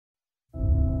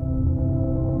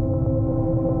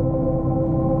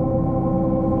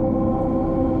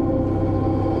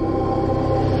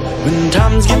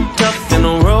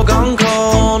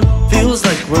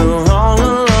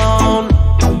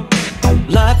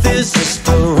Life is just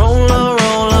a roller,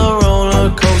 roller, roller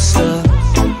coaster.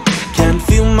 Can't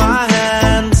feel my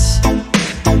hands,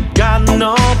 got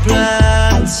no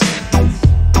plans,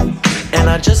 and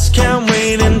I just can't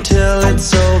wait until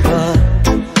it's over.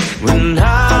 When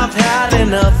I've had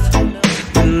enough,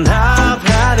 when I've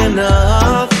had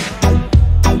enough.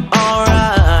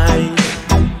 Alright.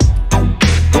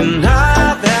 When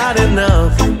I've had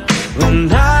enough,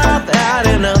 when I've had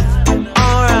enough.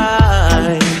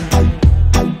 Alright.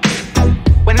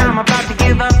 When I'm about to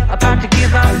give up,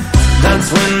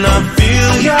 that's when I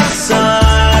feel your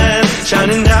sun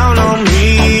shining down on me.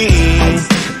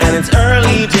 And it's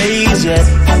early days yet,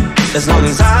 as long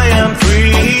as I am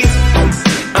free.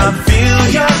 I feel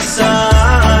your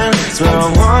sun, it's where I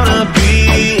wanna be.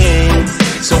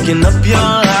 Soaking up your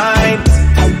light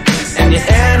and your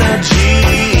energy,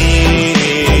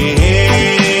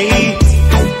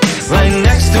 right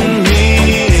next to me,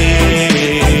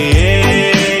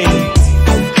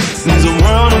 means the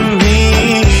world to me.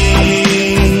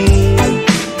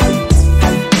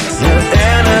 Your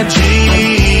energy,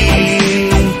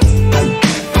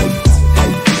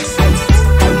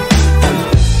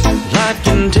 life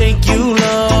can take you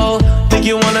low, make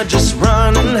you wanna just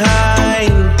run and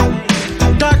hide.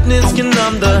 Darkness can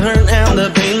numb the hurt and the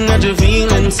pain that you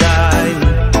feel inside.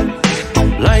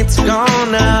 Lights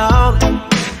gone out,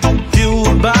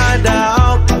 fueled by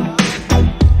doubt,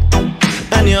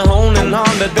 and you're holding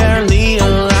on but barely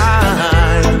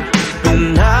alive.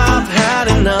 When I've had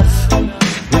enough,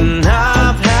 when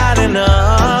I've had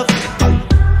enough.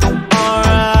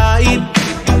 Alright.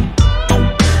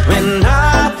 When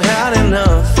I've had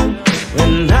enough,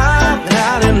 when I've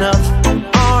had enough.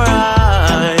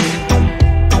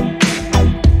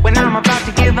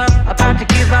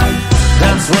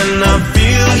 That's when I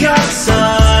feel your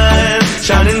sun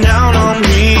shining down on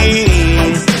me.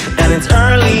 And it's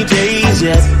early days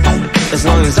yet, as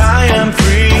long as I am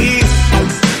free.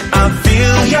 I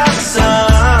feel your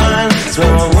sun, it's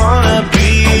where I wanna be.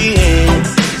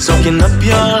 Soaking up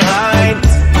your light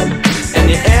and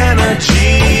your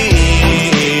energy.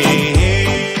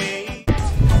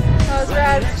 That was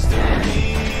rad.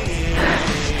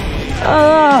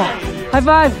 high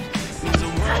five.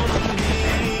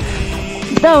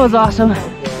 That was awesome.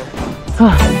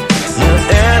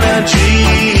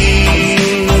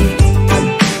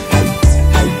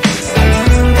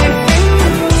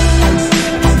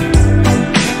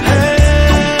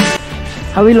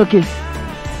 How we looking?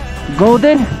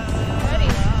 Golden? Ready.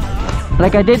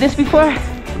 Like I did this before?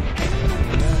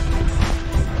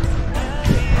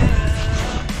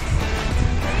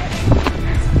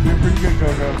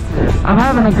 I'm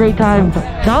having a great time.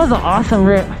 That was an awesome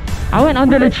rip. I went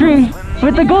under the tree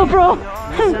with the GoPro.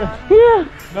 Yeah.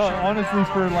 No, honestly,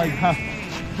 for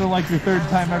like your third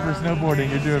time ever snowboarding,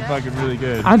 you're doing fucking really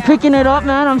good. I'm picking it up,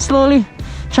 man. I'm slowly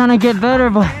trying to get better,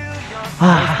 but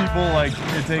most people, like,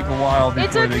 it take a while before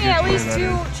it took they me get at least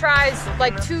better. 2 tries,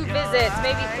 like 2 visits,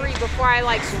 maybe 3 before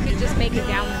I could just make it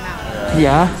down the mountain.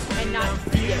 yeah. And not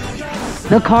see it.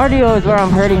 The cardio is where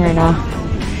I'm hurting right now.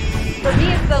 For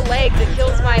me, it's the legs. It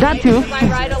kills my That legs. too. I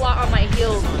ride a lot on my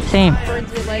heels. Same. It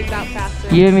burns your legs out faster.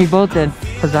 You and me both then,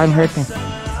 because I'm hurting.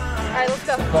 Alright, let's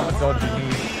go. Don't you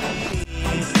need.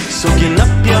 Soaking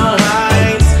up your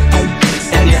life